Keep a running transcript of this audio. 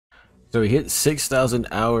So he hit 6,000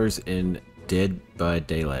 hours in Dead by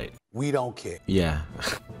Daylight. We don't care. Yeah.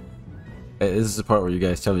 This is the part where you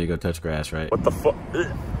guys tell me to go touch grass, right? What the fuck?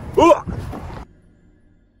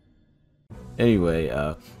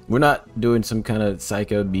 Anyway, we're not doing some kind of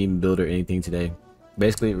psycho beam build or anything today.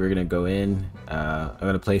 Basically, we're gonna go in, I'm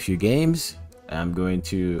gonna play a few games. I'm going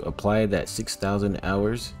to apply that 6,000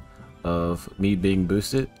 hours of me being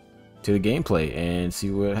boosted to the gameplay and see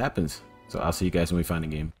what happens. So I'll see you guys when we find a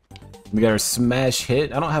game. We got our smash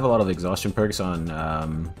hit. I don't have a lot of exhaustion perks on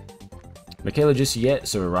Michaela just yet,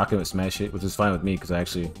 so we're rocking with smash hit, which is fine with me because I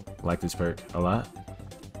actually like this perk a lot.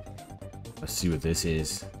 Let's see what this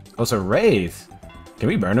is. Oh, it's a Wraith. Can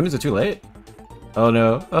we burn him? Is it too late? Oh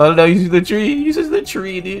no. Oh no, uses the tree. He uses the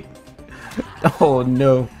tree, dude. Oh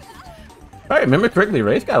no. If I remember correctly,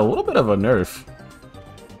 Wraith got a little bit of a nerf.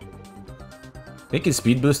 I think his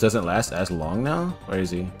speed boost doesn't last as long now. Where is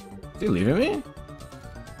he? Is he leaving me?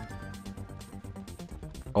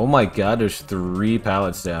 Oh my god, there's 3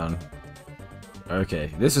 pallets down.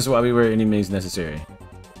 Okay, this is why we wear any means necessary.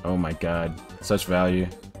 Oh my god, such value.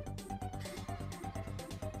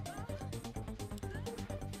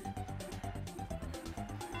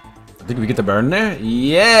 I think we get the burn there?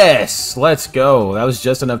 Yes! Let's go. That was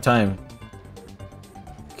just enough time.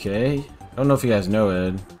 Okay. I don't know if you guys know,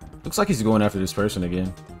 Ed. Looks like he's going after this person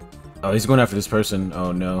again. Oh, he's going after this person.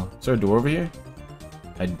 Oh no. Is there a door over here?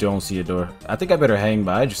 I don't see a door. I think I better hang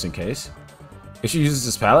by just in case. If she uses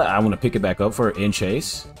this pallet, I want to pick it back up for her in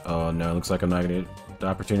chase. Oh no, looks like I'm not going to get the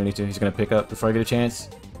opportunity to. He's going to pick up before I get a chance.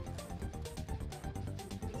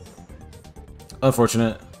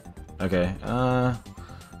 Unfortunate. Okay.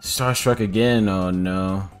 Starstruck again. Oh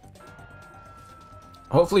no.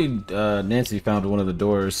 Hopefully Nancy found one of the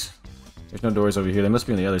doors. There's no doors over here. They must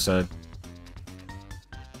be on the other side.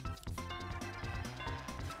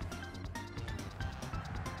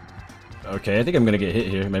 Okay, I think I'm gonna get hit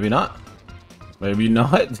here. Maybe not. Maybe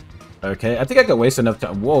not. Okay, I think I can waste enough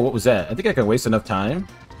time. Whoa, what was that? I think I can waste enough time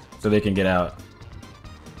so they can get out.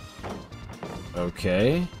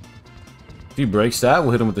 Okay. If he breaks that,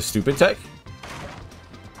 we'll hit him with the stupid tech.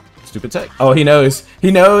 Stupid tech. Oh, he knows.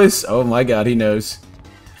 He knows. Oh my god, he knows.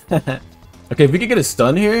 Okay, if we could get a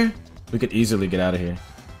stun here, we could easily get out of here.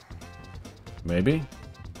 Maybe.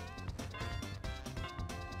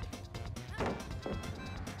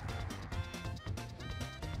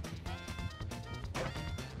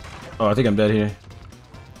 Oh, I think I'm dead here.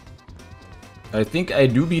 I think I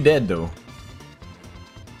do be dead, though.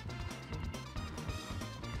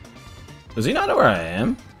 Does he not know where I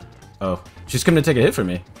am? Oh, she's coming to take a hit for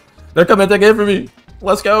me. They're coming to take a hit for me.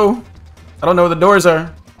 Let's go. I don't know where the doors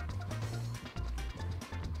are.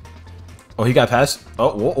 Oh, he got past.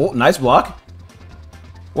 Oh, whoa, whoa, nice block.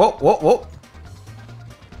 Whoa, whoa, whoa.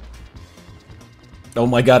 Oh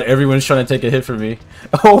my god, everyone's trying to take a hit for me.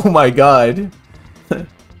 Oh my god.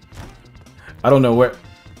 I don't know where.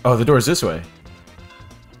 Oh, the door's this way.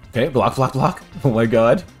 Okay, block, block, block. Oh my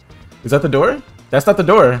god. Is that the door? That's not the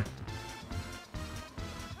door.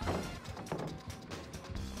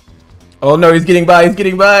 Oh no, he's getting by, he's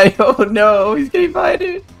getting by. Oh no, he's getting by,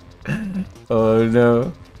 dude. Oh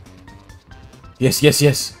no. Yes, yes,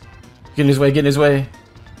 yes. Get in his way, get in his way.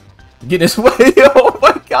 Get in his way. Oh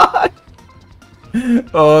my god.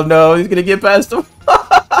 Oh no, he's gonna get past him.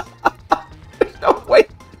 There's no way.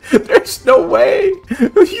 There's no way.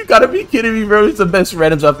 You gotta be kidding me, bro. It's the best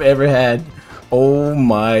randoms I've ever had. Oh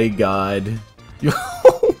my god.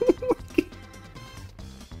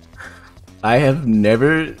 I have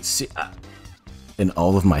never seen, in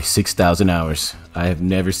all of my 6,000 hours, I have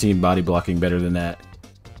never seen body blocking better than that.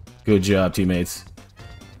 Good job, teammates.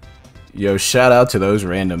 Yo, shout out to those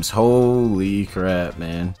randoms. Holy crap,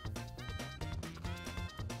 man.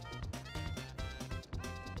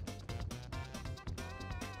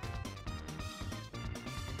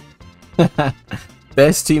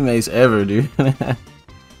 Best teammates ever, dude.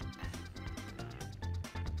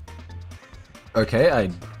 Okay, I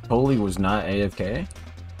totally was not AFK.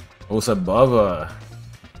 What's up, Bubba?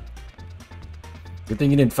 Good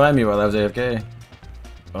thing you didn't find me while I was AFK.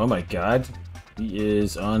 Oh my god. He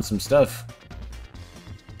is on some stuff.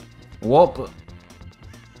 Well,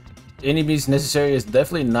 any means necessary is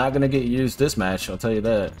definitely not gonna get used this match, I'll tell you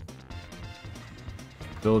that.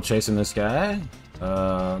 Still chasing this guy.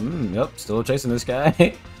 Yep, still chasing this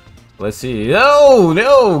guy. Let's see. No,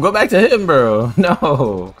 no, go back to him, bro.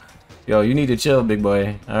 No. Yo, you need to chill, big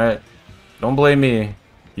boy. Alright. Don't blame me.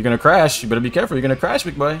 You're gonna crash. You better be careful. You're gonna crash,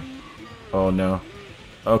 big boy. Oh, no.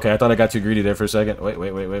 Okay, I thought I got too greedy there for a second. Wait,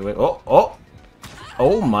 wait, wait, wait, wait. Oh, oh.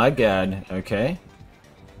 Oh, my God. Okay.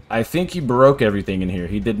 I think he broke everything in here.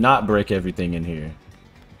 He did not break everything in here.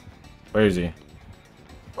 Where is he?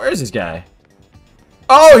 Where is this guy?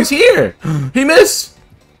 Oh, he's here! He missed!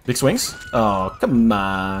 Big swings? Oh, come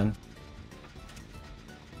on.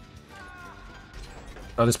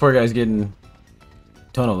 Oh, this poor guy's getting...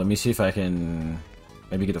 Tonal, let me see if I can...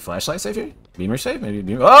 Maybe get a flashlight save here? Beamer save? Maybe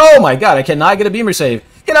beamer... Oh my god, I cannot get a beamer save!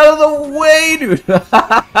 Get out of the way, dude!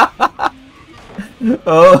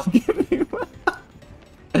 Oh, give me...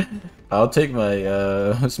 I'll take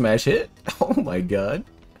my smash hit. Oh my god.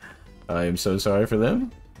 I am so sorry for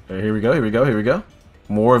them. Right, here we go, here we go, here we go.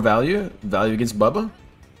 More value. Value against Bubba.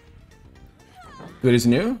 Good as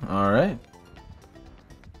new. Alright.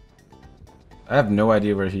 I have no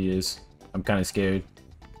idea where he is. I'm kind of scared.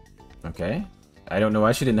 Okay. I don't know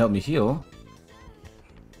why she didn't help me heal.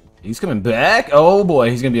 He's coming back. Oh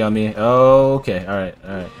boy, he's gonna be on me. Okay, alright,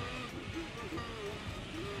 alright.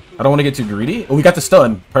 I don't want to get too greedy. Oh, we got the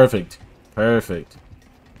stun. Perfect. Perfect.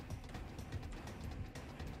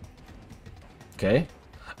 Okay.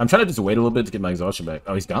 I'm trying to just wait a little bit to get my exhaustion back.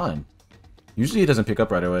 Oh, he's gone. Usually he doesn't pick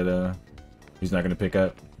up right away, though. He's not going to pick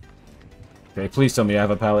up. Okay, please tell me I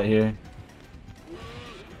have a pallet here.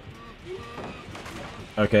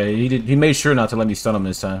 Okay, he made sure not to let me stun him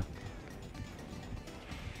this time.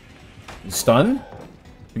 Stun?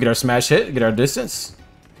 We get our smash hit, get our distance.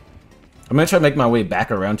 I'm gonna try to make my way back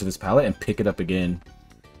around to this pallet and pick it up again.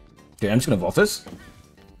 Okay, I'm just gonna vault this.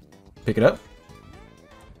 Pick it up.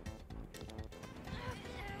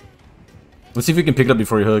 Let's see if we can pick it up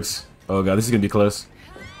before he hooks. Oh god, this is gonna be close.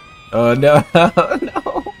 Oh no,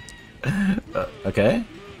 no. Okay,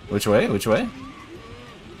 which way? Which way?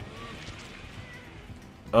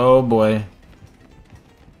 Oh boy.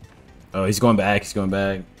 Oh, he's going back. He's going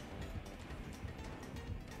back.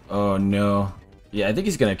 Oh no. Yeah, I think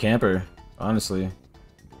he's gonna camper. Honestly.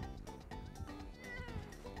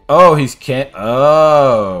 Oh, he's can't.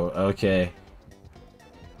 Oh, okay.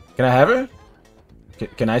 Can I have her?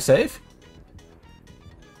 Can I save?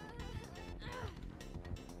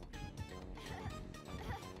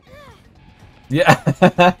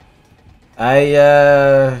 Yeah.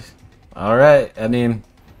 Alright. I mean,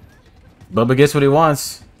 Bubba gets what he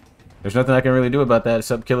wants. There's nothing I can really do about that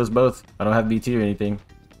except kill us both. I don't have BT or anything.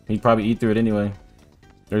 He'd probably eat through it anyway.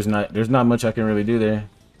 There's not much I can really do there.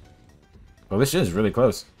 Well, this shit is really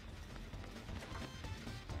close.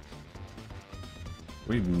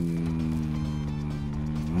 We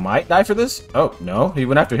might die for this. Oh no, he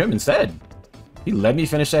went after him instead. He let me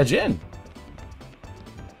finish that gen.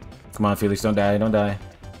 Come on, Felix, don't die, don't die.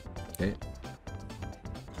 Okay.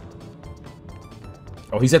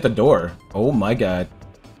 Oh, he's at the door. Oh my god.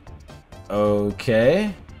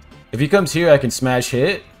 Okay. If he comes here, I can smash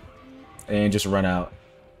hit and just run out.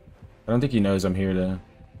 I don't think he knows I'm here though.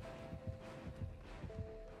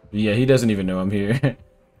 Yeah, he doesn't even know I'm here.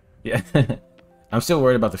 Yeah. I'm still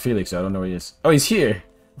worried about the Felix, so I don't know where he is. Oh, he's here.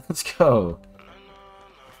 Let's go.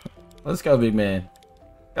 Let's go, big man.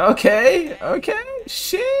 Okay, okay.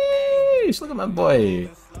 Sheesh, look at my boy.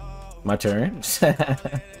 My turn.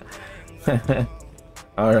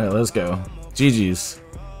 Alright, let's go. GG's.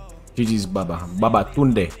 GG's Baba. Baba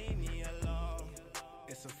Tunde.